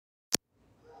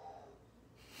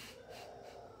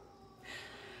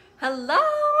Hello!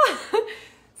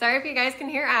 Sorry if you guys can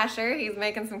hear Asher. He's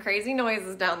making some crazy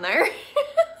noises down there.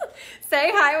 Say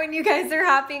hi when you guys are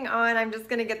hopping on. I'm just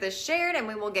gonna get this shared and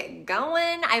we will get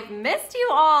going. I've missed you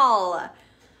all.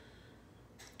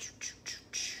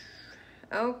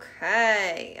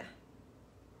 Okay.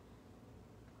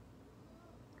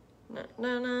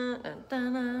 Hello,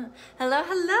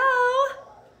 hello.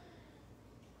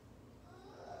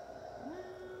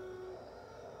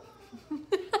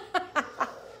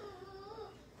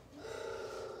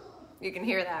 You can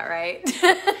hear that, right?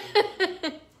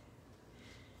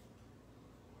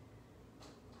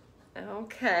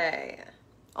 Okay.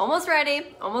 Almost ready,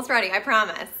 I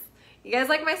promise. You guys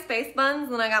like my space buns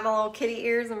when I got my little kitty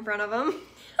ears in front of them?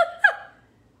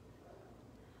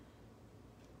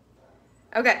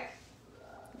 Okay.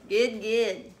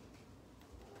 Good.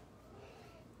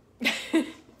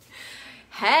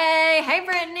 Hey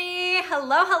Brittany.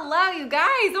 Hello, you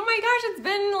guys. Oh my gosh, it's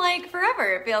been like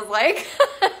forever, it feels like.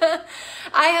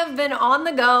 I have been on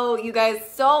the go, you guys,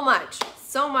 so much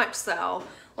so.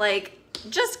 Like,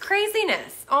 just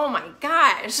craziness. Oh my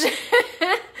gosh.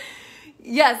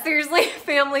 Yeah, seriously,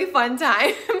 family fun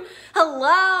time.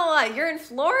 Hello, you're in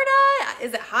Florida?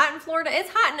 Is it hot in Florida? It's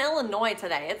hot in Illinois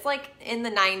today. It's like in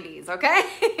the 90s,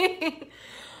 okay?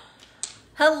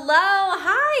 Hello,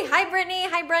 hi Brittany,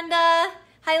 hi Brenda,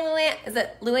 hi Luann, is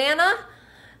it Luanna?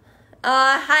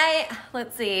 Hi,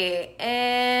 let's see,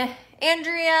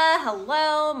 Andrea,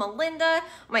 hello, Melinda.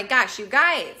 Oh my gosh, you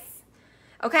guys.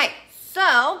 Okay,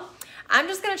 so I'm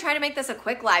just going to try to make this a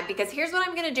quick live because here's what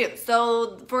I'm going to do.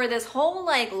 So for this whole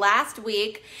like last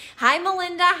week, hi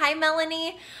Melinda, hi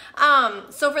Melanie.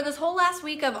 So for this whole last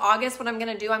week of August, what I'm going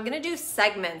to do, I'm going to do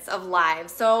segments of live.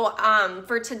 So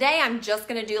for today, I'm just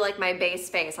going to do like my base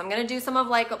face. I'm going to do some of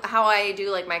like how I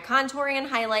do like my contouring and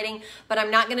highlighting, but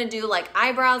I'm not going to do like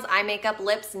eyebrows, eye makeup,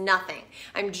 lips, nothing.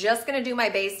 I'm just going to do my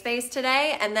base face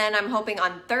today. And then I'm hoping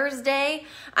on Thursday,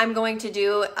 I'm going to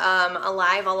do a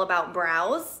live all about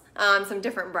brows. Some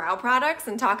different brow products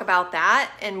and talk about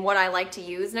that and what I like to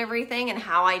use and everything and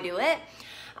how I do it.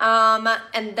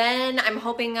 And then I'm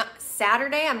hoping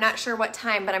Saturday, I'm not sure what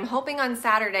time, but I'm hoping on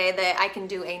Saturday that I can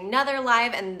do another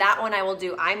live, and that one I will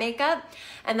do eye makeup.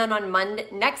 And then on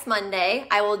next Monday,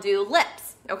 I will do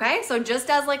lips. Okay, so just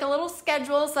as like a little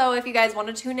schedule. So if you guys want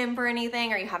to tune in for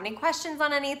anything or you have any questions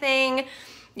on anything,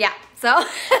 yeah, so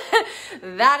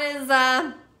that is,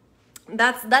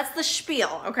 that's the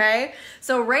spiel, okay?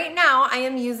 So right now I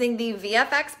am using the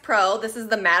VFX Pro. This is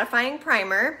the mattifying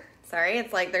primer. Sorry,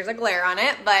 it's like there's a glare on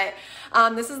it, but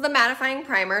this is the mattifying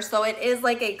primer. So it is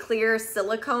like a clear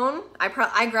silicone.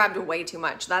 I grabbed way too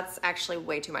much. That's actually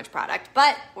way too much product,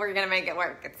 but we're gonna make it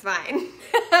work. It's fine.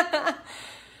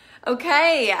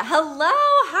 Okay, hello,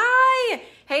 hi.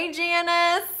 Hey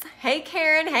Janice, hey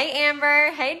Karen, hey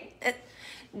Amber, hey...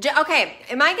 Okay,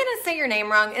 am I gonna say your name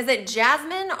wrong? Is it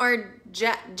Jasmine or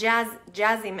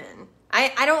Jazzyman?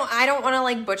 I don't want to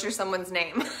like butcher someone's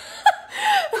name.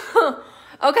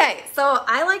 Okay, so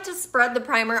I like to spread the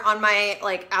primer on my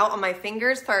out on my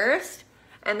fingers first,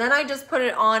 and then I just put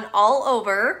it on all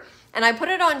over, and I put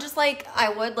it on just like I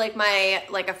would like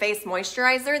a face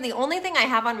moisturizer. The only thing I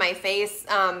have on my face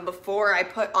before I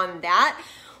put on that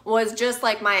was just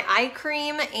like my eye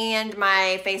cream and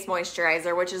my face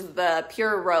moisturizer, which is the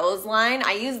Pure Rose line.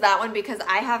 I use that one because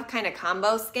I have kind of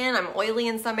combo skin. I'm oily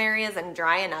in some areas and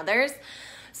dry in others.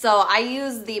 So I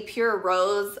use the Pure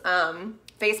Rose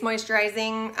face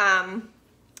moisturizing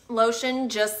lotion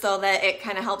just so that it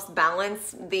kind of helps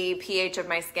balance the pH of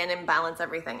my skin and balance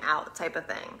everything out type of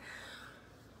thing.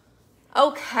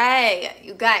 Okay,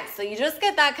 you guys, so you just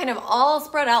get that kind of all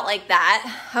spread out like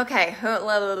that. Okay,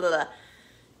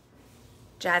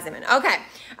 Jasmine. Okay.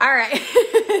 All right.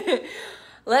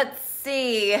 Let's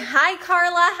see. Hi,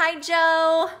 Carla. Hi,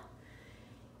 Joe.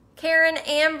 Karen,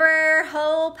 Amber,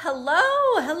 Hope. Hello.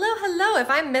 If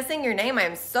I'm missing your name,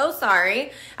 I'm so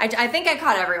sorry. I think I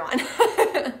caught everyone.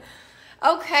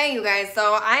 Okay, you guys.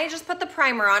 So I just put the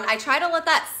primer on. I try to let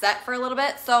that set for a little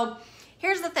bit. So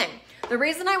here's the thing. The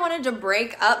reason I wanted to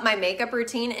break up my makeup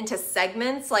routine into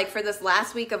segments like for this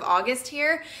last week of August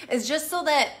here is just so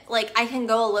that like I can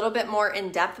go a little bit more in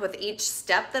depth with each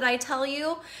step that I tell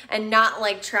you and not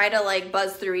like try to like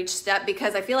buzz through each step,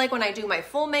 because I feel like when I do my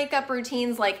full makeup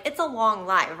routines, like it's a long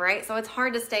live, right? So it's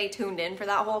hard to stay tuned in for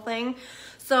that whole thing.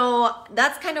 So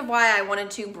that's kind of why I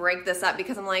wanted to break this up,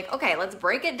 because I'm like, okay, let's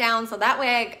break it down so that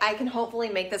way I can hopefully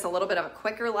make this a little bit of a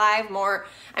quicker live,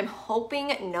 I'm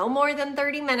hoping no more than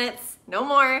 30 minutes, no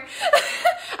more.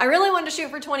 I really wanted to shoot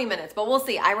for 20 minutes, but we'll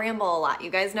see. I ramble a lot. You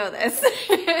guys know this.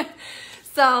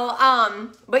 So,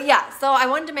 but yeah, so I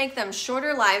wanted to make them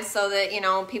shorter lives so that, you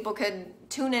know, people could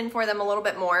tune in for them a little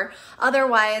bit more.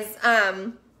 Otherwise,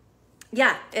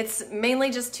 yeah, it's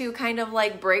mainly just to kind of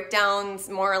like break down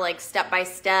more like step by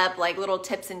step, like little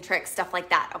tips and tricks, stuff like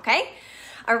that, okay?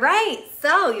 All right,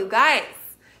 so you guys,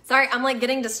 sorry, I'm like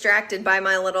getting distracted by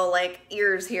my little like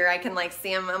ears here. I can like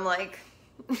see them. I'm like,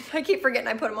 I keep forgetting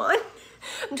I put them on.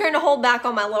 I'm trying to hold back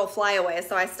on my little flyaway,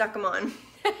 so I stuck them on.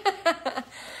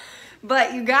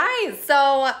 But you guys,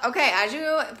 so, okay, as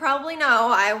you probably know,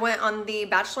 I went on the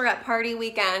bachelorette party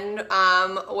weekend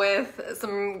with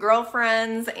some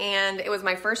girlfriends, and it was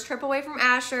my first trip away from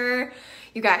Asher.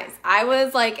 You guys, I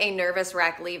was like a nervous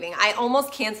wreck leaving. I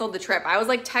almost canceled the trip. I was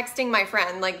like texting my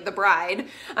friend, like the bride.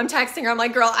 I'm texting her, I'm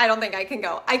like, girl, I don't think I can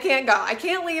go. I can't go. I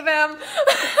can't leave him.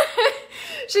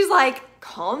 She's like,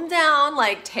 calm down,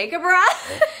 like take a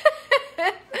breath.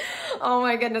 Oh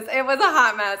my goodness, it was a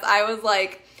hot mess. I was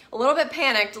like, a little bit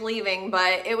panicked leaving,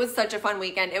 but it was such a fun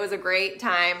weekend. It was a great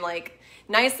time, like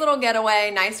nice little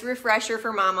getaway, nice refresher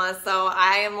for mama. So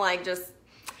I am like just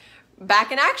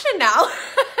back in action now.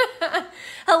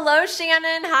 Hello,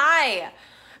 Shannon, hi.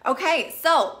 Okay,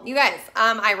 so you guys,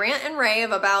 I rant and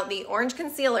rave about the orange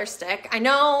concealer stick. I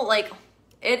know like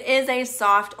it is a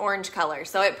soft orange color,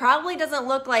 so it probably doesn't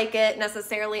look like it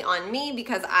necessarily on me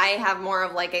because I have more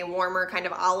of like a warmer kind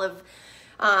of olive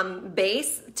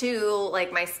base to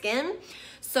like my skin.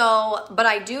 So, but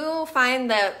I do find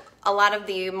that a lot of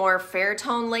the more fair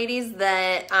tone ladies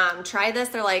that try this,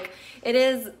 they're like, it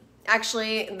is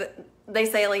actually, they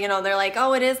say, you know, they're like,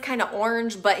 oh, it is kind of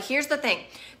orange, but here's the thing.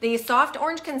 The soft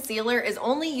orange concealer is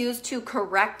only used to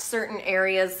correct certain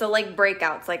areas. So like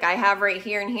breakouts, like I have right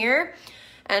here and here,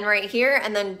 and right here,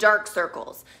 and then dark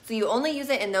circles. So you only use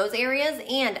it in those areas,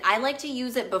 and I like to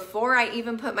use it before I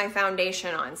even put my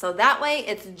foundation on. So that way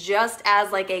it's just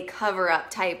as like a cover-up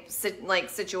type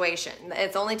situation.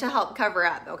 It's only to help cover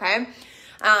up, okay?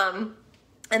 And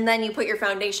then you put your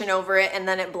foundation over it, and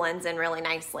then it blends in really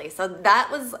nicely. So that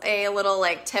was a little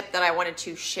like tip that I wanted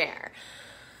to share.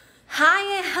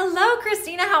 Hi, hello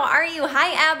Christina, how are you?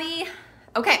 Hi Abby.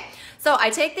 Okay, so I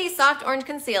take the soft orange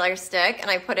concealer stick and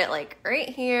I put it like right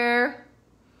here.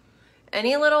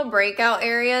 Any little breakout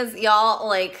areas, y'all,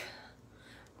 like,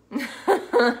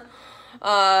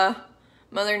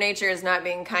 Mother Nature is not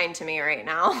being kind to me right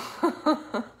now.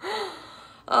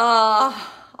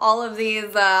 All of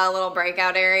these little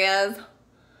breakout areas.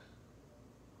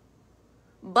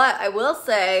 But I will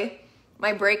say,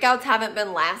 my breakouts haven't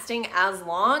been lasting as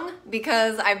long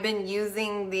because I've been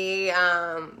using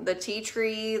the tea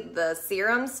tree, the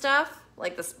serum stuff,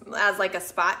 like this as like a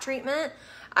spot treatment.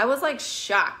 I was like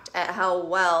shocked at how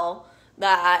well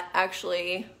that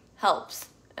actually helps.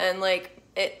 And like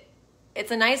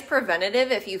it's a nice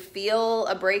preventative if you feel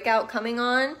a breakout coming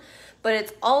on, but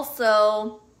it's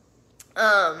also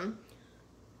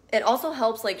it also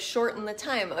helps like shorten the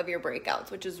time of your breakouts,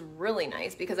 which is really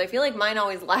nice because I feel like mine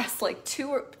always lasts like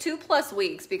two plus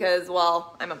weeks because,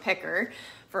 well, I'm a picker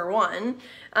for one.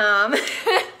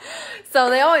 So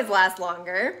they always last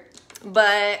longer.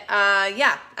 But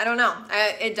yeah, I don't know.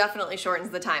 It definitely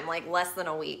shortens the time, like less than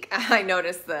a week. I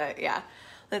noticed that, yeah.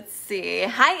 Let's see.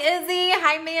 Hi, Izzy.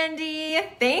 Hi, Mandy.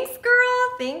 Thanks,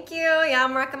 girl. Thank you. Yeah,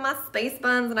 I'm rocking my space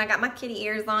buns and I got my kitty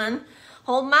ears on.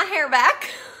 Hold my hair back.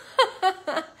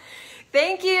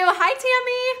 Thank you. Hi,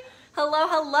 Tammy. Hello,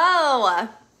 hello.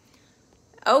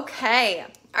 Okay.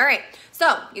 All right.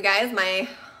 So, you guys, my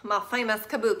famous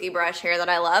kabuki brush here that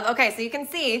I love. Okay, so you can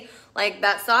see, like,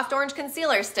 that soft orange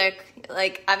concealer stick,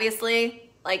 like, obviously,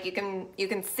 like, you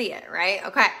can see it, right?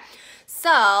 Okay.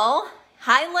 So,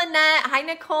 hi, Lynette. Hi,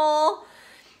 Nicole.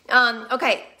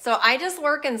 Okay, so I just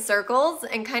work in circles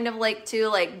and kind of like to,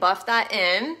 like, buff that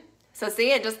in. So,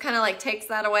 see, it just kind of, like, takes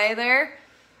that away there.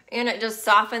 And it just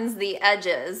softens the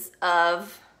edges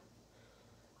of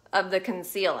the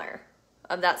concealer,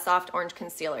 of that soft orange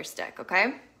concealer stick,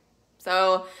 okay?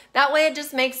 So that way it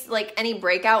just makes like any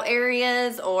breakout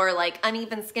areas or like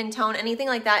uneven skin tone, anything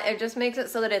like that, it just makes it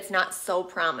so that it's not so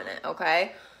prominent,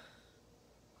 okay?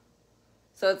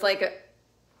 So it's like,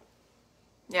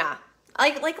 yeah.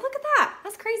 Like look at that.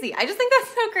 That's crazy. I just think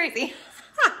that's so crazy.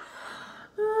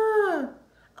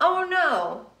 Oh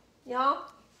no, y'all.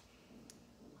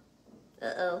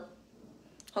 Uh-oh.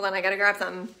 Hold on, I gotta grab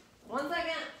something. 1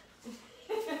 second.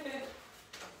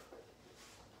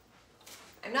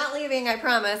 I'm not leaving, I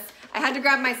promise. I had to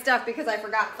grab my stuff because I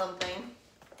forgot something.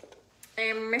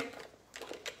 Where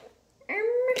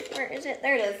is it?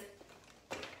 There it is.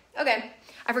 Okay.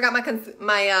 I forgot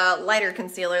my lighter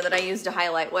concealer that I used to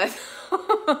highlight with.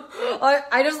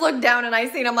 I just looked down and I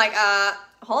seen, I'm like,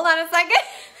 hold on a second.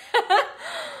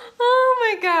 Oh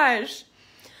Oh my gosh.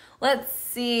 Let's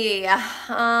see.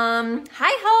 Hi,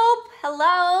 Hope.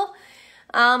 Hello.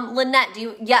 Lynette,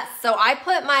 yes. So I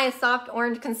put my soft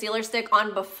orange concealer stick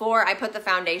on before I put the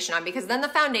foundation on, because then the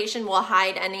foundation will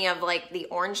hide any of like the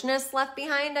orangeness left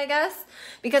behind, I guess,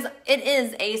 because it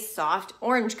is a soft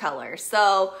orange color.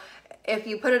 So if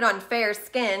you put it on fair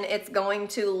skin, it's going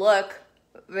to look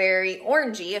very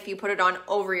orangey if you put it on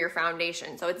over your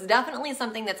foundation. So it's definitely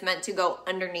something that's meant to go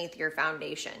underneath your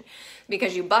foundation,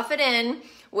 because you buff it in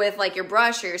with like your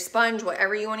brush or your sponge,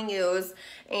 whatever you want to use.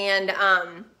 And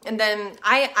then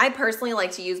I personally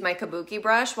like to use my kabuki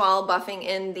brush while buffing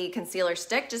in the concealer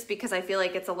stick, just because I feel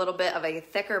like it's a little bit of a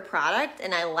thicker product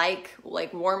and I like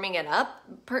warming it up.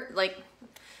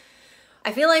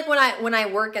 I feel like when I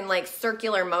work in like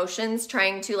circular motions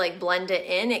trying to like blend it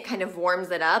in, it kind of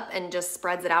warms it up and just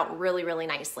spreads it out really, really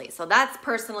nicely. So that's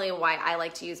personally why I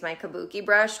like to use my kabuki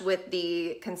brush with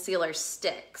the concealer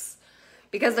sticks,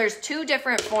 because there's two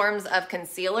different forms of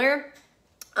concealer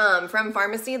from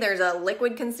Farmasi. There's a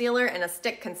liquid concealer and a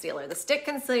stick concealer. The stick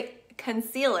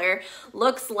concealer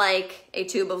looks like a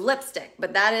tube of lipstick,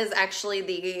 but that is actually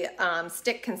the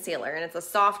stick concealer, and it's a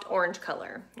soft orange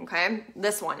color. Okay,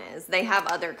 this one is. They have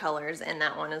other colors in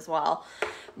that one as well,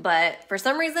 but for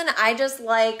some reason I just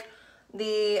like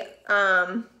the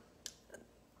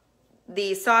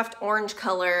soft orange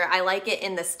color. I like it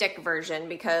in the stick version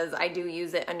because I do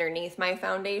use it underneath my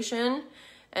foundation.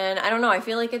 And I don't know, I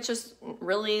feel like it's just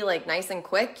really like nice and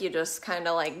quick. You just kind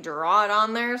of like draw it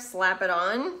on there, slap it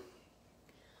on.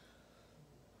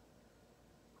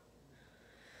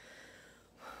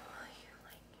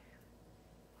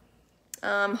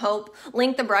 Hope,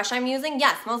 link the brush I'm using.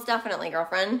 Yes, most definitely,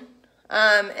 girlfriend.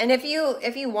 And if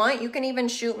you want, you can even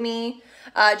shoot me,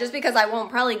 just because I won't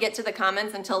probably get to the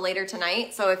comments until later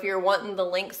tonight. So if you're wanting the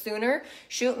link sooner,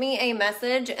 shoot me a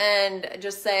message and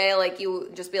just say like,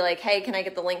 just be like, hey, can I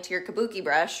get the link to your kabuki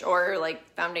brush or like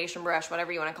foundation brush,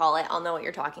 whatever you want to call it. I'll know what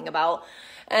you're talking about.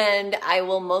 And I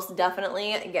will most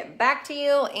definitely get back to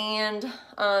you and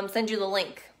send you the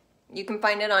link. You can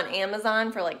find it on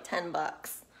Amazon for like 10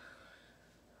 bucks.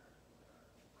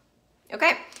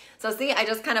 Okay, so see, I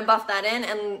just kind of buffed that in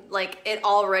and like it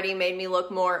already made me look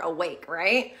more awake,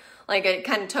 right? Like it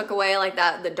kind of took away like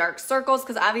the dark circles,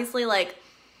 because obviously like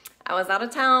I was out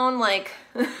of town, like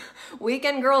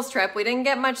weekend girls trip. We didn't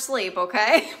get much sleep,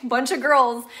 okay? Bunch of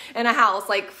girls in a house,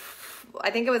 like I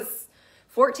think it was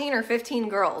 14 or 15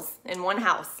 girls in one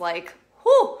house. Like,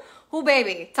 whoo,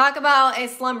 baby, talk about a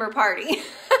slumber party.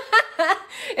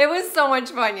 It was so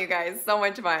much fun, you guys, so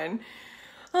much fun.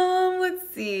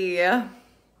 Let's see.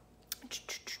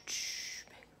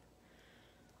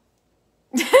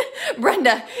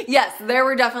 Brenda, yes, there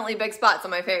were definitely big spots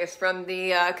on my face from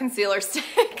the concealer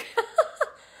stick.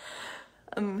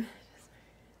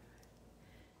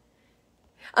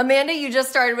 Amanda, you just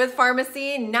started with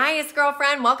Farmasi. Nice,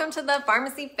 girlfriend. Welcome to the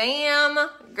Farmasi fam.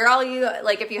 Girl,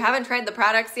 if you haven't tried the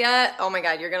products yet, oh my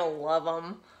God, you're gonna love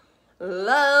them.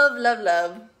 Love, love,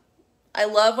 love. I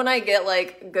love when I get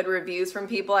like good reviews from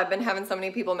people. I've been having so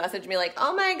many people message me like,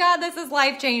 oh my God, this is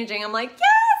life-changing. I'm like,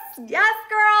 yes,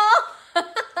 girl.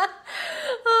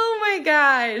 Oh my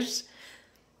gosh.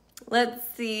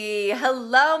 Let's see.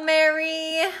 Hello,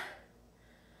 Mary.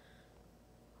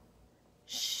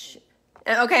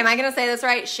 Okay, am I gonna say this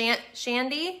right?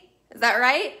 Shandy? Is that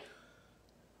right?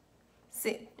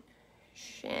 See,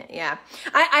 yeah.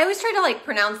 I always try to like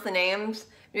pronounce the names,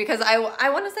 because I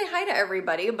want to say hi to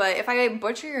everybody, but if I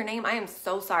butcher your name, I am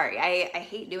so sorry. I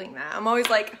hate doing that. I'm always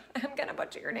like, I'm gonna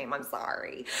butcher your name, I'm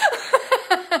sorry.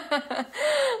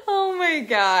 Oh my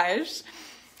gosh.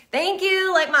 Thank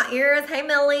you, like my ears. Hey,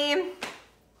 Millie.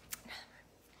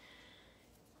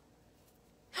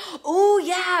 Oh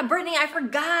yeah, Brittany, I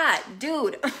forgot.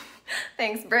 Dude,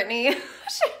 thanks, Brittany.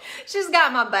 She's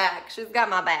got my back. She's got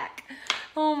my back.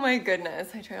 Oh my goodness.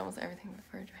 I tried almost everything before.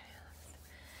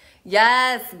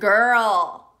 Yes,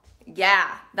 girl.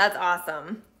 Yeah, that's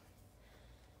awesome.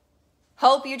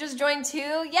 Hope, you just joined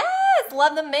too. Yes,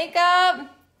 love the makeup.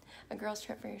 A girl's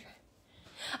trip for your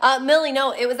trip. Millie,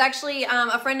 no, it was actually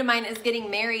a friend of mine is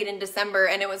getting married in December,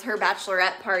 and it was her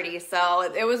bachelorette party,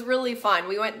 so it was really fun.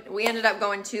 We ended up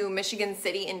going to Michigan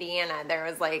City, Indiana. There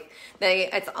was like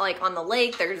it's like on the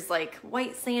lake. There's like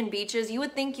white sand beaches. You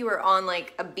would think you were on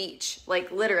like a beach,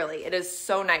 like literally. It is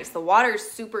so nice. The water's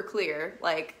super clear.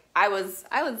 Like I was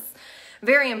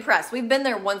very impressed. We've been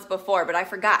there once before, but I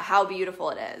forgot how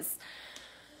beautiful it is.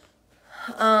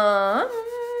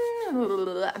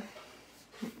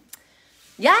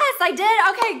 Yes, I did.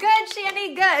 Okay, good,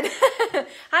 Shandy, good.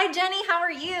 Hi, Jenny, how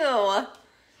are you?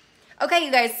 Okay,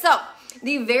 you guys, so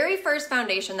the very first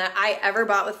foundation that I ever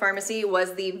bought with Farmasi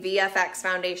was the VFX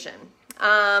foundation.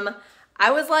 I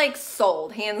was like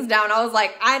sold, hands down. I was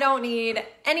like, I don't need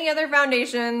any other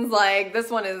foundations. Like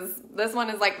this one is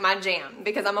like my jam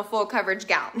because I'm a full coverage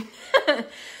gal.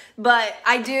 But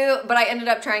I ended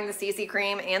up trying the CC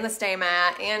cream and the Stay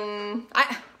Matte, and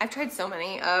I've tried so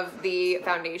many of the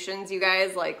foundations, you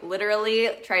guys, like literally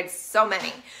tried so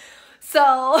many.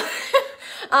 So,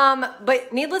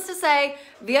 but needless to say,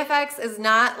 VFX is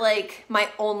not like my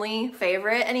only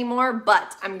favorite anymore,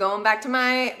 but I'm going back to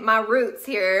my roots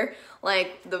here,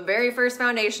 like the very first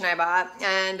foundation I bought,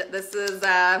 and this is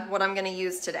what I'm gonna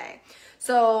use today.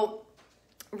 So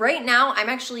right now I'm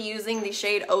actually using the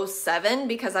shade 07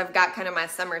 because I've got kind of my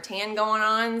summer tan going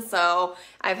on, so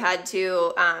I've had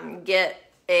to get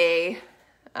a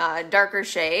darker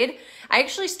shade. I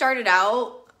actually started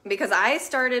out, because I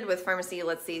started with Farmasi,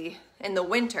 let's see, in the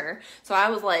winter, so I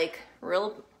was like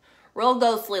real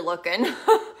ghostly looking. So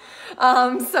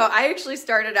I actually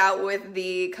started out with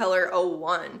the color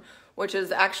 01, which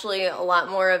is actually a lot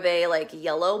more of a like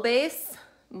yellow base,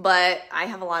 but I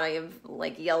have a lot of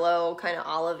like yellow kind of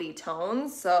olivey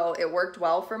tones, so it worked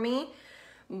well for me.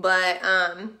 But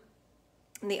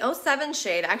the 07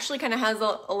 shade actually kind of has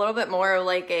a little bit more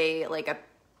like a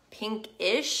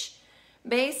pinkish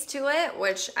base to it,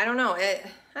 which I don't know.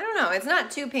 It's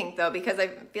not too pink though, because I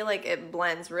feel like it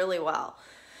blends really well.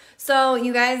 So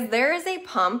you guys, there is a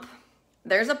pump.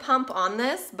 There's a pump on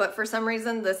this, but for some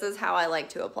reason, this is how I like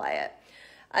to apply it.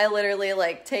 I literally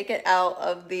like take it out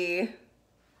of the,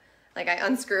 like I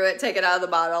unscrew it, take it out of the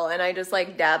bottle, and I just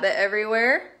like dab it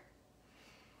everywhere.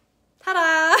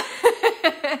 Ta-da!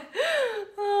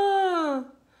 Oh.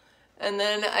 And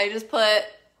then I just put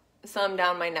some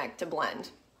down my neck to blend.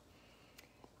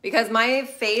 Because my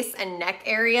face and neck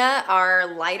area are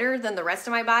lighter than the rest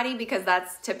of my body, because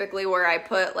that's typically where I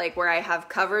put, like where I have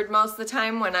covered most of the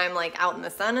time when I'm like out in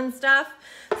the sun and stuff.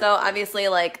 So obviously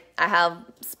like I have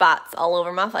spots all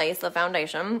over my face, the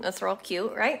foundation. That's real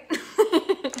cute, right?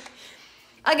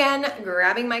 Again,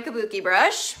 grabbing my kabuki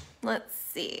brush. Let's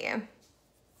see.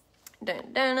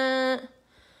 Dun, dun,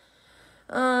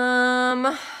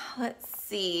 dun. Let's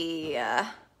see.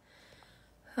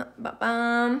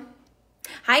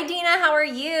 Hi, Dina. How are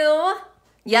you?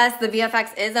 Yes, the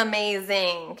VFX is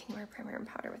amazing. Can you wear primer and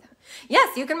powder with it?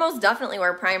 Yes, you can most definitely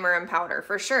wear primer and powder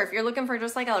for sure. If you're looking for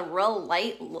just like a real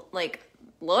light like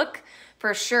look,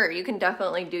 for sure, you can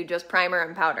definitely do just primer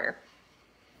and powder.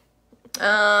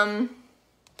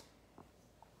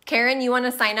 Karen, you want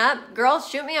to sign up? Girl,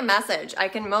 shoot me a message. I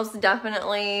can most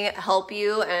definitely help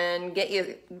you and get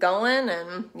you going.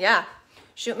 And yeah,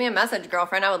 shoot me a message,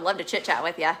 girlfriend. I would love to chit chat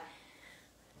with you.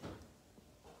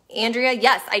 Andrea,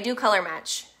 yes, I do color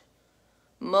match.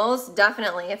 Most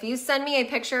definitely. If you send me a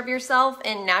picture of yourself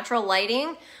in natural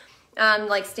lighting,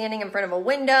 like standing in front of a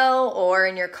window or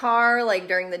in your car, like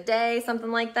during the day,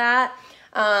 something like that,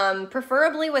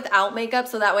 preferably without makeup,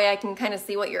 so that way I can kind of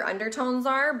see what your undertones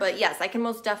are. But yes, I can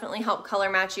most definitely help color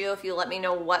match you if you let me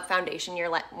know what foundation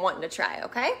you're wanting to try,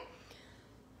 okay?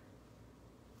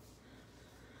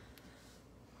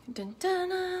 Dun, dun,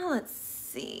 dun, let's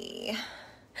see.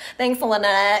 Thanks,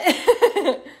 Lynette.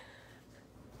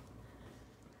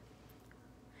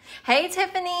 Hey,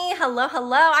 Tiffany. Hello,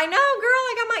 hello. I know, girl,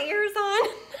 I got my ears on.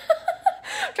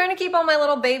 I'm trying to keep all my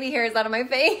little baby hairs out of my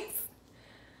face.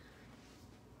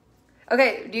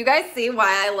 Okay, do you guys see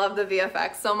why I love the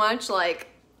VFX so much? Like,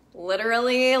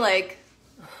 literally, like,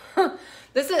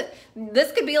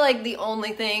 this could be like the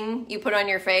only thing you put on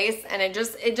your face, and it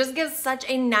just gives such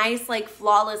a nice, like,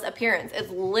 flawless appearance. It's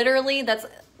literally,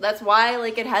 that's why,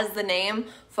 like, it has the name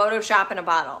Photoshop in a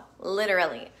bottle.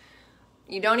 Literally.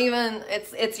 You don't even,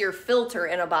 it's your filter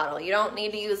in a bottle. You don't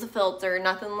need to use a filter,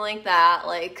 nothing like that.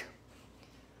 Like,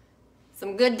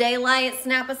 some good daylight,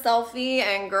 snap a selfie,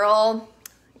 and girl,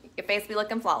 your face be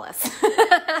looking flawless.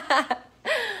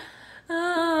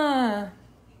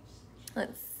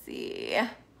 Let's see.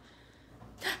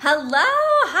 Hello,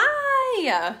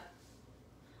 hi.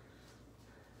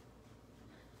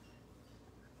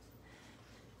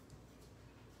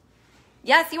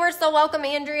 Yes, you are so welcome,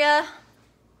 Andrea.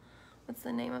 What's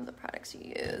the name of the products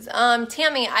you use?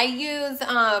 Tammy, I use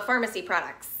Farmasi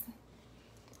products.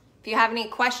 If you have any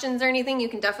questions or anything, you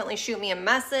can definitely shoot me a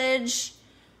message.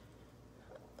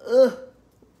 Ugh.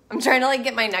 I'm trying to like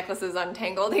get my necklaces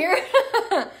untangled here.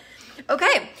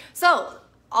 Okay, so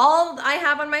all I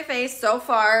have on my face so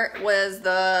far was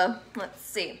let's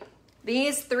see,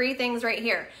 these three things right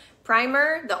here.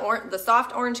 primer, the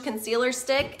soft orange concealer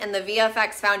stick, and the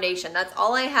VFX foundation. That's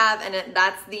all I have, and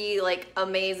that's the like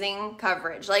amazing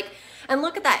coverage. Like, and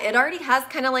look at that. It already has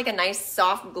kind of like a nice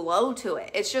soft glow to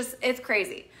it. It's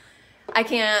crazy. I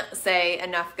can't say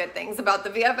enough good things about the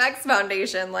VFX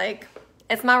foundation. Like,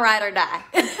 it's my ride or die.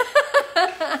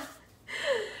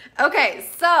 Okay,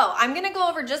 so I'm gonna go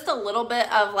over just a little bit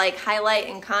of like highlight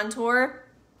and contour.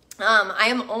 I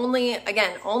am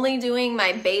only doing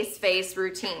my base face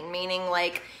routine, meaning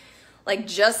like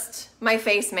just my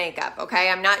face makeup, okay?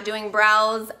 I'm not doing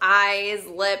brows, eyes,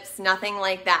 lips, nothing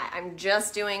like that. I'm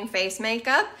just doing face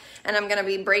makeup, and I'm gonna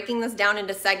be breaking this down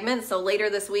into segments. So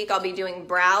later this week, I'll be doing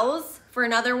brows for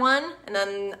another one, and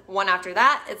then one after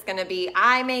that, it's gonna be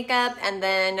eye makeup, and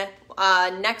then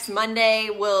next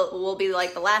Monday will be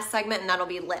like the last segment, and that'll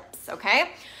be lips,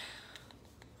 okay?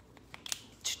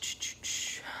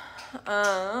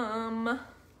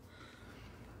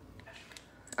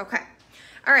 Okay.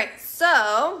 All right,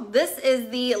 so this is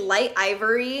the Light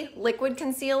Ivory Liquid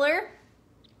Concealer.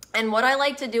 And what I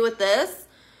like to do with this,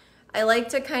 I like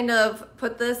to kind of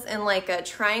put this in like a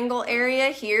triangle area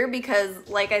here because,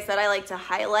 like I said, I like to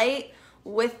highlight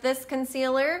with this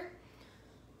concealer.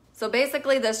 So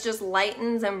basically this just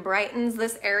lightens and brightens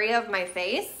this area of my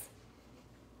face.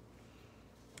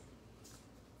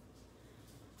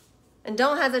 And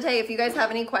don't hesitate, if you guys have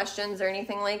any questions or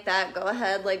anything like that, go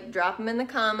ahead, like drop them in the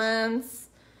comments.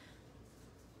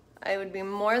 I would be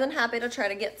more than happy to try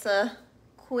to get to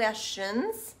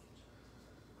questions.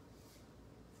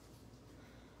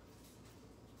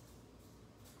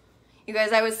 You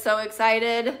guys, I was so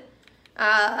excited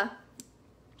the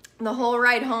whole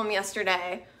ride home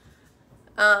yesterday.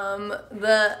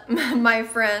 My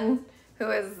friend who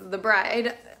is the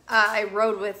bride, I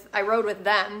rode with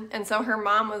them, and so her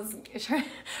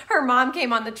mom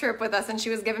came on the trip with us, and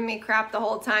she was giving me crap the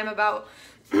whole time about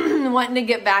wanting to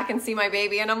get back and see my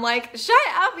baby, and I'm like, shut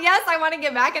up, yes, I want to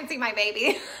get back and see my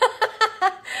baby.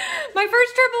 My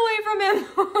first trip away from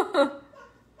him.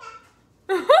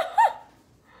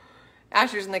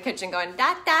 Asher's in the kitchen going,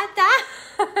 da, da, da.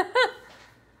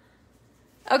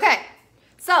 Okay,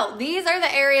 so these are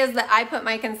the areas that I put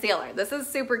my concealer. This is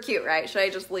super cute, right? Should I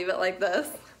just leave it like this?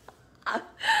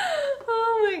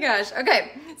 Oh my gosh.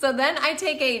 Okay, so then I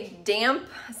take a damp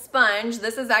sponge.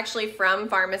 This is actually from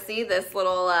Farmasi, this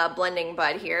little blending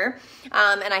bud here.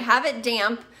 And I have it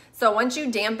damp. So once you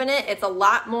dampen it, it's a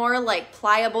lot more like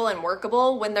pliable and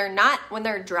workable. When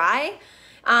they're dry,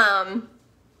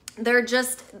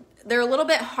 they're a little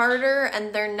bit harder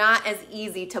and they're not as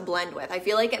easy to blend with. I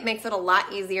feel like it makes it a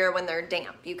lot easier when they're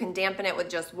damp. You can dampen it with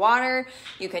just water.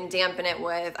 You can dampen it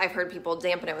with, I've heard people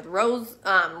dampen it with rose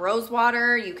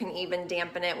water. You can even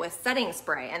dampen it with setting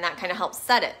spray, and that kind of helps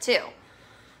set it too.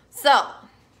 So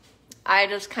I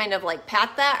just kind of like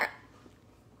pat that,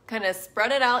 kind of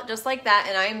spread it out just like that,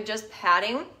 and I'm just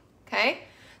patting, okay?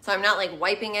 So I'm not like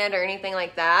wiping it or anything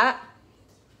like that.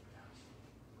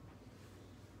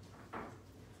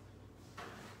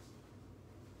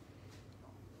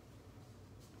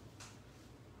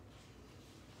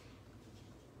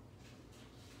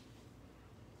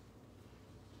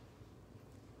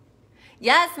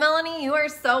 Yes, Melanie, you are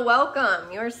so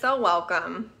welcome. You are so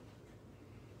welcome.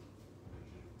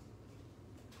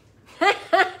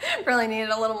 Really needed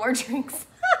a little more drinks.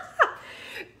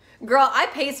 Girl, I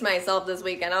paced myself this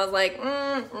weekend. I was like,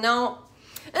 no.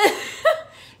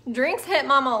 Drinks hit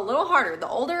mama a little harder. The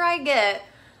older I get,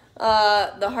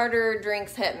 the harder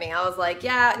drinks hit me. I was like,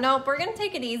 yeah, nope, we're going to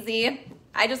take it easy.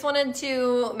 I just wanted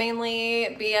to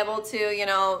mainly be able to, you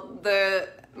know,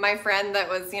 my friend that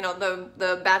was, you know,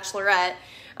 the bachelorette,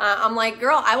 I'm like,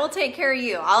 girl, I will take care of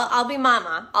you. I'll be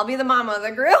mama. I'll be the mama of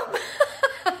the group.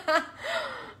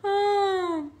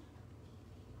 Oh.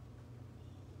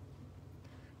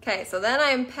 Okay, so then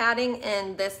I'm patting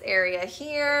in this area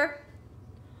here.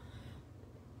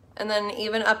 And then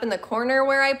even up in the corner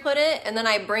where I put it, and then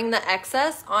I bring the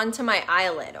excess onto my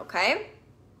eyelid, okay?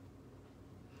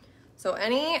 So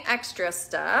any extra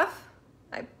stuff,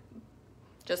 I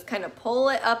just kind of pull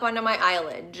it up onto my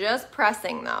eyelid, just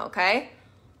pressing though, okay?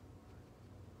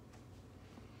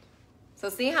 So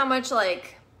see how much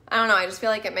like, I don't know, I just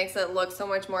feel like it makes it look so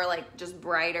much more like just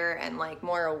brighter and like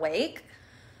more awake.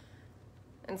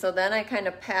 And so then I kind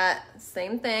of pat,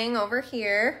 same thing over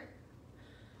here.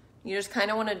 You just kind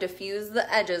of want to diffuse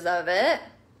the edges of it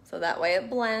so that way it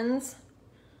blends.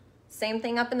 Same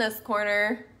thing up in this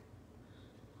corner.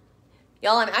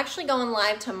 Y'all, I'm actually going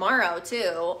live tomorrow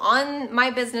too on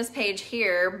my business page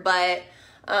here, but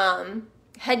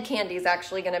Head Candy is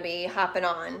actually going to be hopping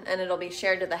on, and it'll be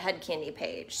shared to the Head Candy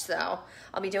page. So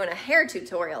I'll be doing a hair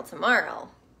tutorial tomorrow.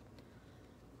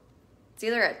 It's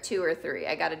either at 2 or 3.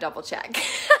 I gotta double check.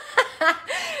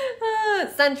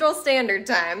 Central Standard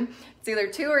Time. It's either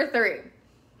 2 or 3.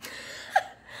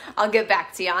 I'll get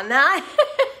back to you on that.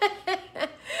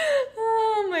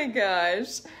 Oh my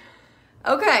gosh.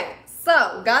 Okay,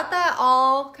 so got that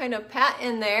all kind of pat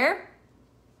in there.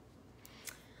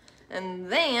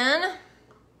 And then,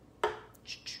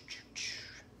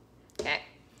 okay.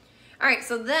 All right,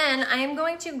 so then I am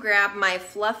going to grab my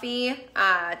fluffy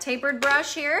tapered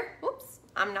brush here. Oops,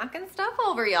 I'm knocking stuff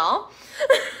over, y'all.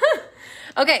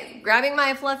 Okay, grabbing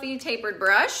my fluffy tapered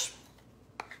brush.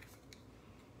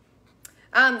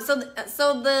 This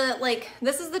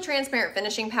is the transparent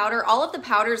finishing powder. All of the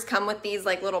powders come with these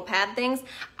like little pad things.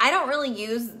 I don't really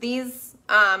use these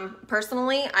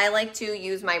personally. I like to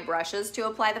use my brushes to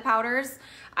apply the powders.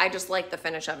 I just like the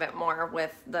finish of it more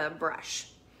with the brush.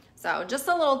 So just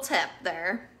a little tip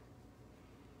there.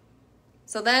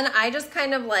 So then I just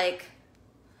kind of like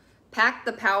pack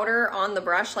the powder on the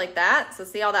brush like that. So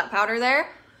see all that powder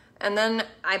there? And then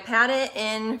I pat it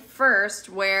in first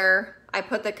where I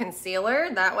put the concealer.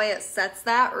 That way it sets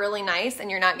that really nice and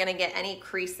you're not gonna get any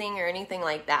creasing or anything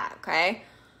like that, okay?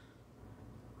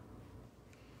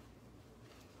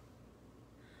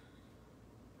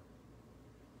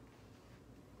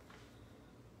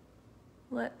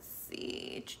 Let's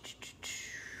see.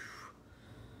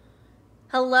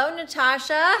 Hello,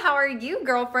 Natasha. How are you,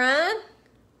 girlfriend?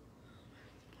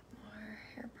 More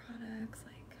hair products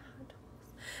like hot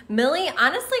tools. Millie,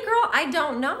 honestly, girl, I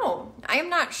don't know. I am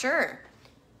not sure.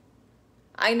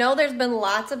 I know there's been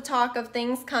lots of talk of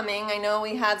things coming. I know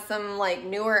we have some like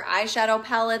newer eyeshadow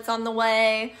palettes on the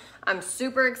way. I'm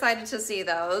super excited to see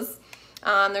those.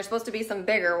 There's supposed to be some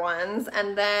bigger ones.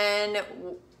 And then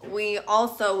we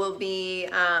also will be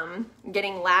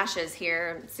getting lashes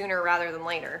here sooner rather than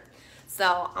later.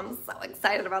 So I'm so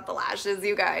excited about the lashes,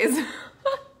 you guys.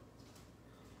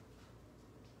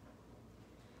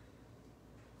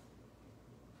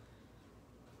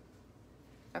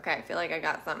 Okay, I feel like I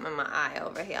got something in my eye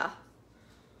over here.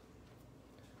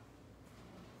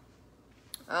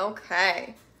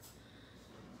 Okay.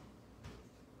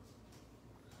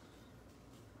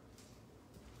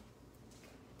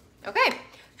 Okay.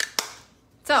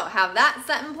 So have that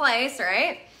set in place,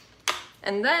 right?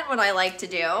 And then what I like to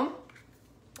do,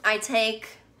 I take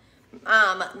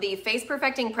the Face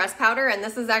Perfecting Press Powder, and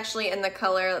this is actually in the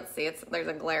color, let's see, there's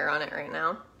a glare on it right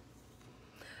now.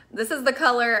 This is the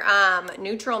color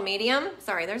Neutral Medium.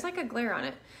 Sorry, there's like a glare on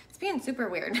it. It's being super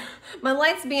weird. My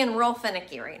light's being real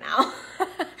finicky right now.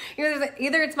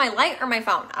 Either it's my light or my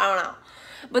phone, I don't know.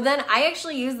 But then I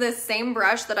actually use this same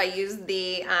brush that I used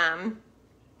the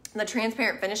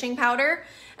transparent finishing powder,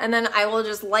 and then I will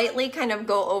just lightly kind of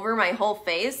go over my whole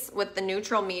face with the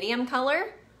Neutral Medium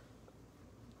color.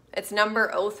 It's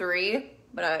number 03,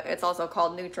 but it's also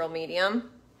called Neutral Medium.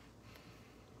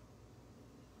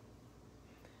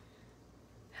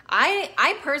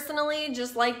 I personally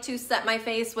just like to set my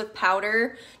face with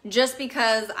powder just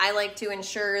because I like to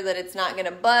ensure that it's not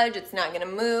gonna budge, it's not gonna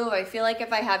move. I feel like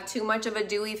if I have too much of a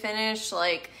dewy finish,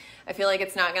 like I feel like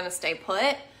it's not gonna stay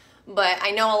put. But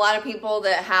I know a lot of people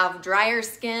that have drier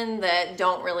skin that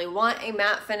don't really want a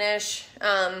matte finish.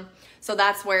 So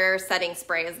that's where setting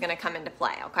spray is gonna come into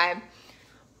play, okay?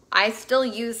 I still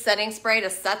use setting spray to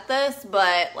set this,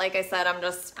 but like I said,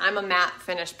 I'm a matte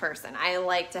finish person. I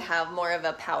like to have more of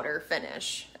a powder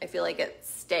finish. I feel like it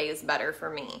stays better for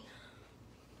me.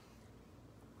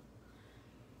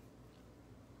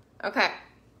 Okay.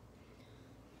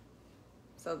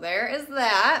 So there is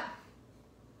that.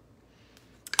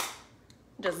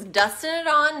 Just dusting it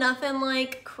on, nothing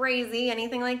like crazy,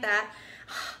 anything like that.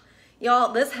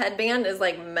 Y'all, this headband is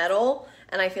like metal,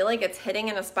 and I feel like it's hitting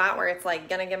in a spot where it's like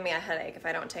gonna give me a headache if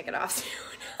I don't take it off soon.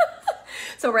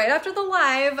 So right after the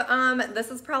live, this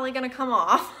is probably gonna come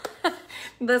off.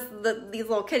 These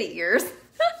little kitty ears.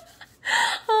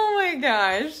 Oh my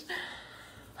gosh.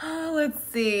 Let's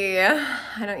see.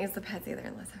 I don't use the pads either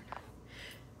unless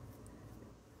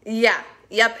yeah,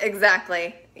 yep,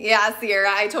 exactly. Yeah,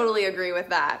 Sierra, I totally agree with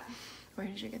that. Where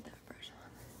did you get that brush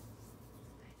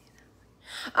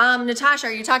on? Natasha,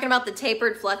 are you talking about the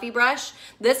tapered fluffy brush?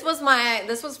 This was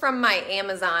from my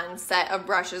Amazon set of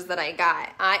brushes that I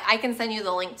got. I can send you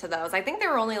the link to those. I think they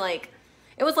were only like,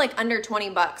 it was like under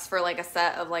 20 bucks for like a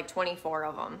set of like 24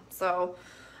 of them. So,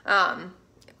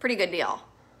 pretty good deal.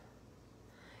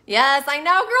 Yes, I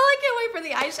know, girl, I can't wait for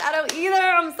the eyeshadow either.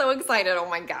 I'm so excited, oh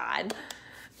my God.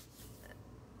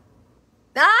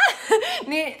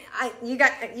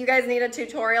 You guys need a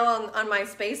tutorial on my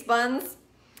space buns?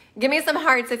 Give me some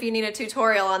hearts if you need a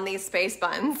tutorial on these space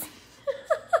buns.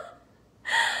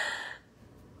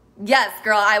 Yes,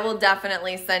 girl, I will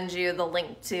definitely send you the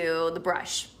link to the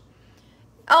brush.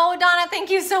 Oh, Donna,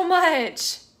 thank you so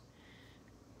much.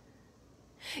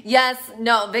 Yes,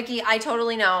 no, Vicky, I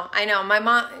totally know. I know. My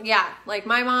mom, yeah, like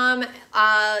my mom,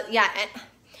 yeah,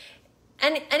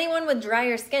 and anyone with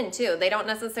drier skin too. They don't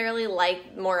necessarily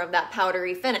like more of that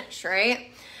powdery finish,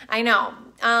 right? I know.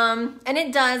 And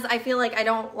it does, I feel like I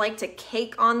don't like to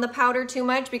cake on the powder too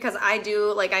much because I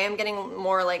do, like I am getting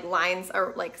more like lines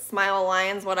or like smile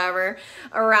lines, whatever,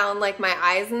 around like my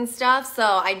eyes and stuff. So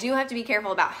I do have to be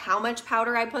careful about how much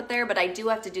powder I put there, but I do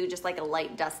have to do just like a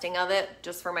light dusting of it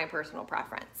just for my personal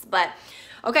preference. But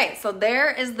okay, so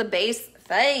there is the base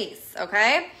face,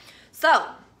 okay? So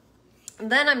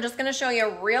then I'm just gonna show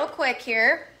you real quick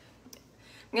here.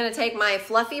 I'm gonna take my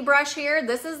fluffy brush here.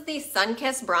 This is the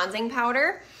Sun-Kissed bronzing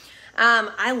powder.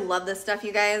 I love this stuff,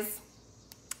 you guys,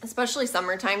 especially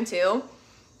summertime too.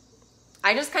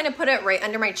 I just kind of put it right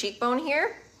under my cheekbone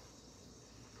here.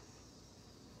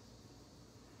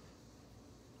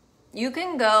 You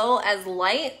can go as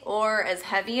light or as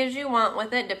heavy as you want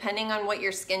with it, depending on what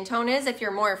your skin tone is. If you're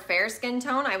more fair skin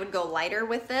tone, I would go lighter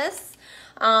with this.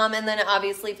 And then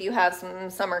obviously if you have some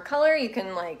summer color, you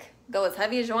can like go as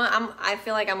heavy as you want. I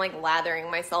feel like I'm like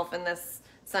lathering myself in this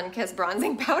Sun-Kissed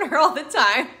bronzing powder all the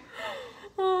time.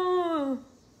 Oh.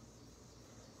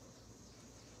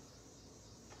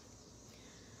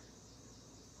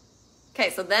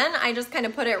 Okay, so then I just kind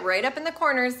of put it right up in the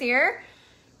corners here,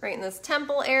 right in this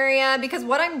temple area, because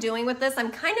what I'm doing with this, I'm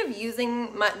kind of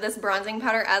using this bronzing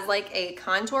powder as like a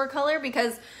contour color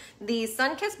because the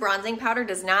Sun-Kissed bronzing powder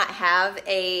does not have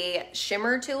a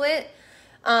shimmer to it.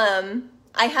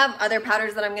 I have other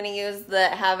powders that I'm going to use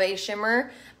that have a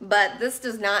shimmer, but this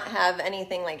does not have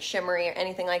anything like shimmery or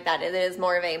anything like that. It is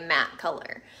more of a matte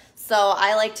color. So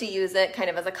I like to use it kind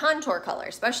of as a contour color,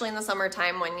 especially in the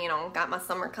summertime when, you know, got my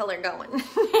summer color going.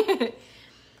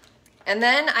 And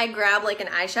then I grab like an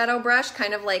eyeshadow brush,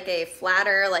 kind of like a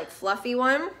flatter, like fluffy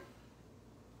one.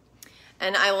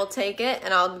 And I will take it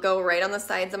and I'll go right on the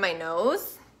sides of my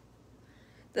nose.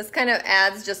 This kind of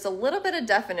adds just a little bit of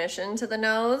definition to the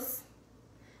nose.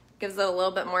 Gives it a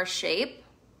little bit more shape.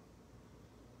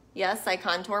 Yes, I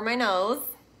contour my nose.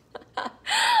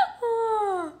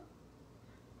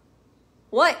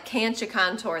 What can't you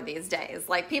contour these days?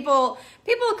 Like people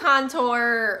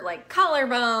contour like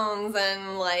collarbones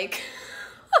and like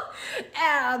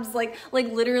abs. Like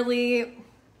literally,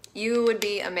 you would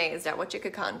be amazed at what you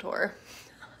could contour.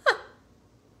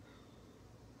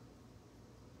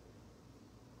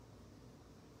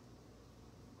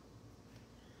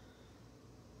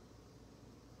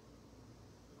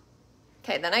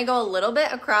 Okay, then I go a little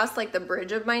bit across like the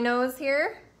bridge of my nose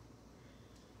here.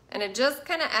 And it just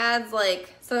kind of adds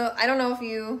like, so I don't know if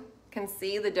you can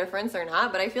see the difference or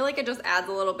not, but I feel like it just adds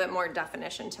a little bit more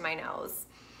definition to my nose.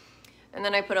 And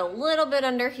then I put a little bit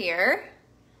under here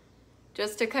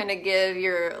just to kind of give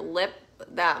your lip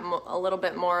that a little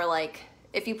bit more like,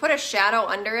 if you put a shadow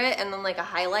under it and then like a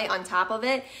highlight on top of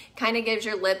it, kind of gives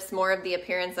your lips more of the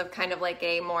appearance of kind of like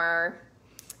a more,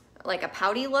 like a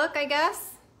pouty look, I guess.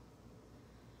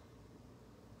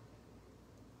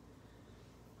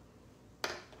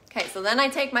 Okay, so then I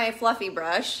take my fluffy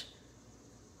brush.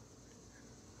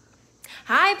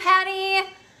 Hi, Patty.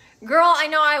 Girl, I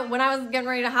know when I was getting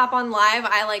ready to hop on live,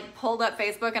 I like pulled up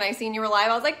Facebook and I seen you were live.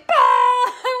 I was like, bah,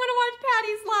 I want to watch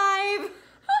Patty's live.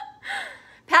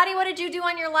 Patty, what did you do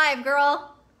on your live,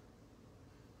 girl?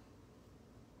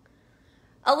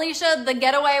 Alicia, the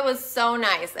getaway was so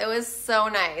nice. It was so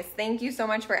nice. Thank you so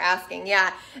much for asking.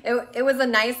 Yeah, it was a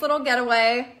nice little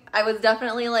getaway. I was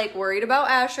definitely like worried about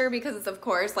Asher because it's of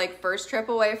course like first trip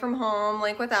away from home,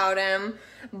 like without him.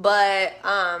 But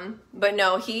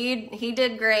no, he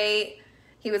did great.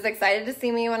 He was excited to see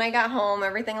me when I got home,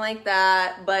 everything like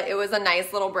that. But it was a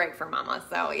nice little break for mama.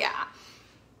 So yeah.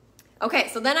 Okay,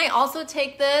 so then I also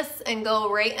take this and go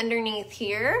right underneath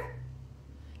here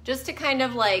just to kind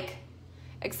of like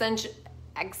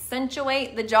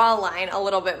accentuate the jawline a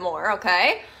little bit more,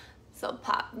 okay? So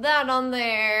pop that on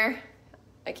there.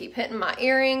 I keep hitting my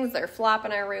earrings. They're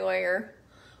flopping everywhere.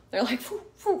 They're like,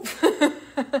 whoop, whoop.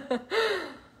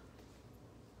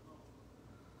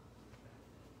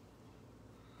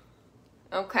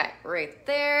 Okay, right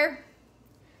there.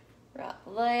 Right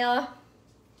there.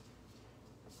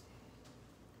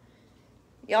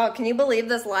 Y'all, can you believe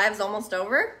this live's almost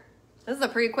over? This is a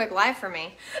pretty quick live for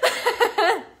me.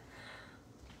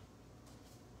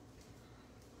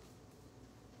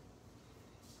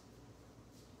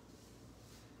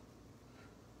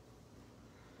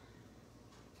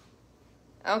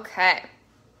 Okay.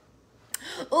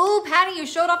 Ooh, Patty, you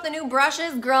showed off the new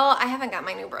brushes. Girl, I haven't got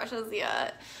my new brushes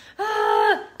yet.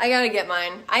 I gotta get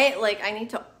mine. I need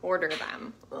to order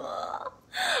them. Ugh.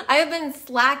 I have been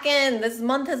slacking. This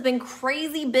month has been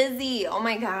crazy busy. Oh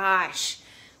my gosh.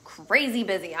 Crazy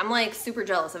busy. I'm like super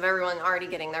jealous of everyone already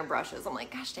getting their brushes. I'm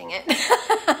like, gosh dang it.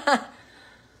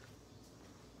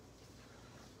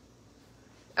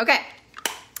 Okay.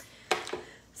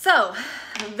 So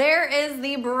there is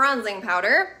the bronzing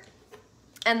powder.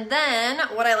 And then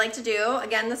what I like to do,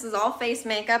 again, this is all face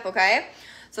makeup, okay?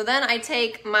 So then I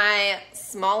take my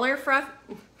smaller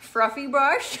fruffy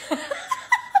brush.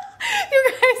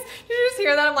 You guys, you just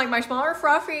hear that? I'm like, my smaller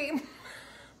fluffy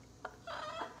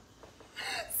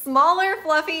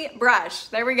brush.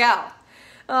 There we go.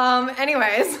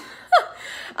 Anyways,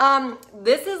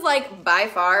 this is like by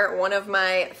far one of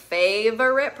my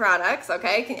favorite products,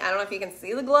 okay? I don't know if you can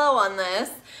see the glow on this,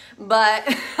 but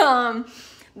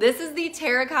this is the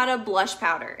Terracotta Blush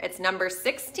Powder. It's number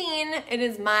 16. It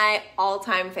is my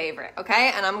all-time favorite,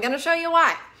 okay? And I'm gonna show you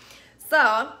why.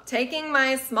 So, taking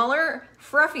my smaller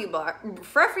fruffy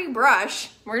brush,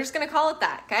 we're just gonna call it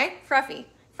that, okay? Fruffy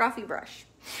brush.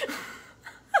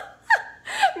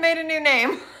 Made a new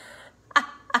name.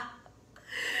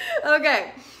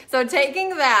 Okay, so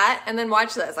taking that, and then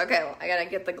watch this. Okay, well, I gotta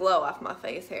get the glow off my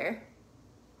face here.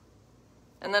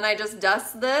 And then I just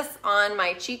dust this on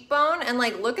my cheekbone, and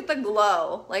like, look at the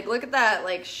glow. Like, look at that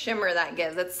like shimmer that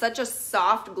gives. It's such a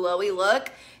soft, glowy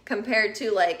look compared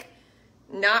to like,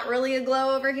 not really a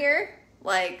glow over here.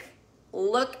 Like,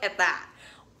 look at that.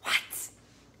 What?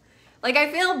 Like,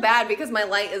 I feel bad because my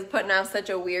light is putting out such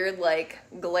a weird like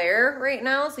glare right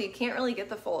now, so you can't really get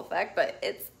the full effect, but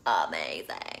it's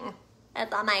amazing.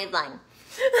 It's amazing.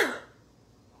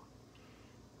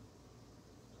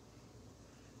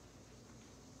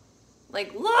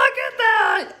 Like, look at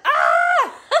that.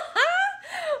 Ah!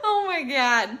 Oh my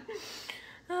God.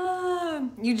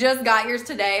 You just got yours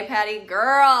today, Patty.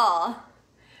 Girl.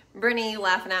 Brittany, you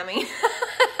laughing at me.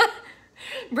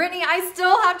 Brittany, I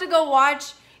still have to go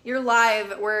watch your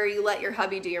live where you let your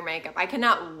hubby do your makeup. I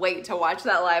cannot wait to watch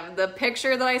that live. The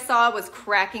picture that I saw was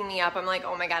cracking me up. I'm like,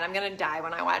 oh my God, I'm gonna die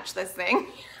when I watch this thing.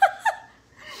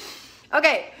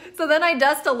 Okay, so then I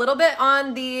dust a little bit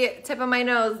on the tip of my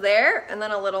nose there, and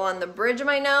then a little on the bridge of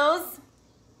my nose,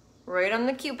 right on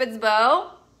the Cupid's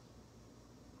bow.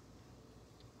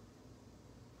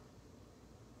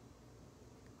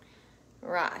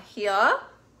 Right here,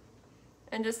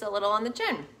 and just a little on the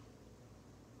chin.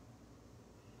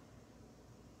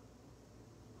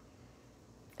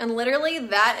 And literally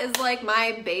that is like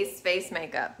my base face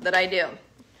makeup that I do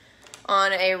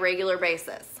on a regular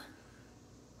basis.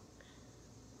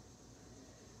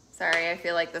 Sorry, I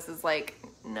feel like this is like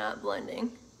not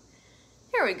blending.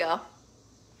 Here we go.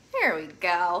 There we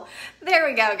go. There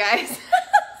we go, guys.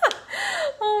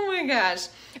 Oh my gosh.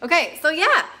 Okay, so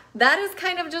yeah, that is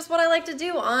kind of just what I like to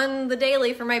do on the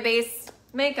daily for my base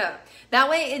makeup. That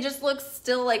way it just looks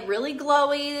still like really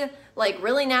glowy, like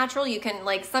really natural. You can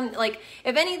like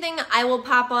if anything, I will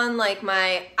pop on like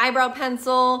my eyebrow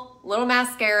pencil, little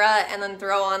mascara, and then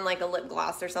throw on like a lip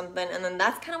gloss or something. And then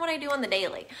that's kind of what I do on the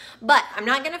daily. But I'm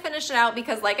not going to finish it out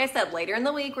because like I said, later in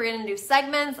the week, we're going to do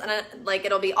segments, and like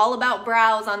it'll be all about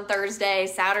brows on Thursday.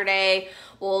 Saturday,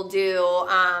 we'll do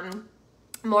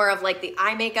more of like the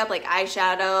eye makeup, like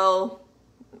eyeshadow,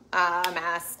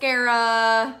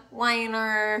 mascara,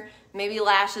 liner, maybe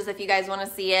lashes if you guys want to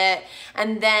see it.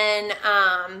 And then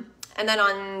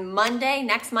on Monday,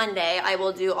 next Monday, I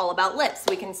will do all about lips.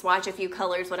 We can swatch a few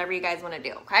colors, whatever you guys want to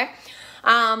do, okay?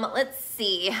 Let's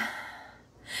see.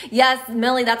 Yes,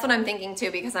 Millie, that's what I'm thinking too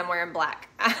because I'm wearing black.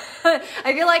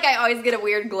 I feel like I always get a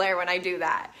weird glare when I do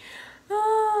that.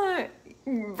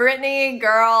 Brittany,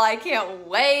 girl, I can't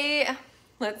wait.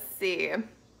 Let's see.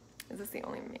 Is this the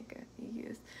only makeup you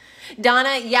use?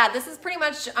 Donna, yeah, this is pretty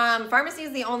much, Farmasi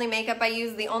is the only makeup I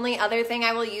use. The only other thing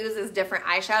I will use is different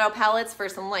eyeshadow palettes for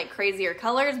some like crazier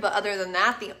colors. But other than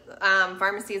that, the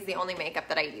Farmasi is the only makeup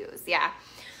that I use. Yeah.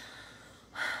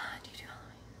 Do you do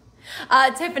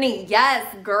Halloween? Tiffany,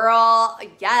 yes, girl,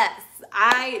 yes.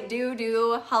 I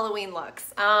do Halloween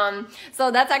looks.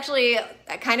 So that's actually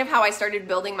kind of how I started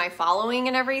building my following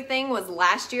and everything was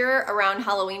last year around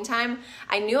Halloween time.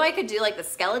 I knew I could do like the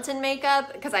skeleton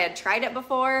makeup because I had tried it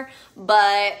before,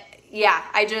 but yeah,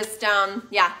 I just,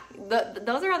 yeah,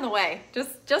 those are on the way.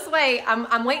 Just wait.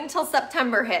 I'm waiting until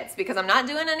September hits because I'm not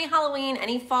doing any Halloween,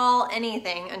 any fall,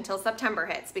 anything until September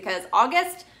hits because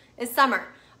August is summer.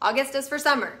 August is for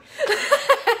summer.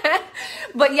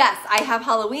 But yes, I have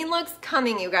Halloween looks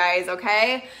coming, you guys,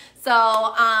 okay?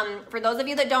 So for those of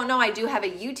you that don't know, I do have a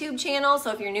YouTube channel.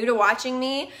 So if you're new to watching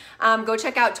me, go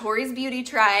check out Tori's Beauty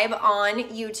Tribe on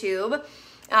YouTube.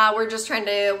 We're just trying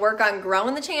to work on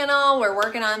growing the channel. We're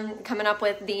working on coming up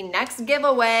with the next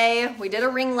giveaway. We did a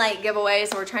ring light giveaway,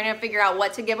 so we're trying to figure out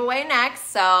what to give away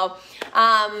next. So,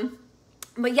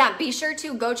 but yeah, be sure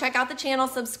to go check out the channel,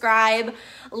 subscribe,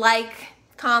 like,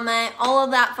 comment, all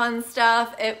of that fun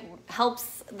stuff. It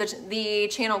helps the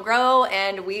channel grow,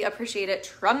 and we appreciate it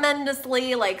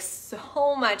tremendously, like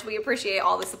so much. We appreciate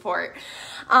all the support.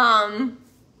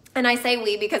 And I say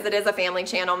we because it is a family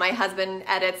channel. My husband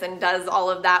edits and does all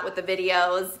of that with the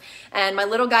videos, and my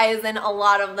little guy is in a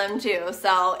lot of them too.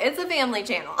 So it's a family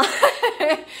channel.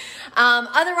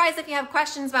 Otherwise, if you have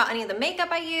questions about any of the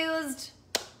makeup I used,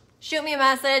 shoot me a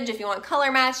message. If you want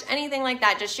color match, anything like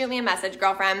that, just shoot me a message,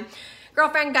 girlfriend,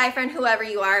 guy friend, whoever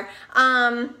you are.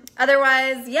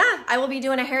 Otherwise, yeah, I will be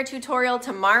doing a hair tutorial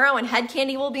tomorrow, and head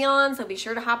candy will be on, so be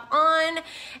sure to hop on.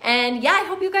 And yeah, I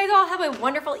hope you guys all have a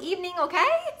wonderful evening, okay?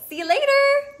 See you later.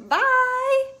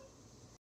 Bye.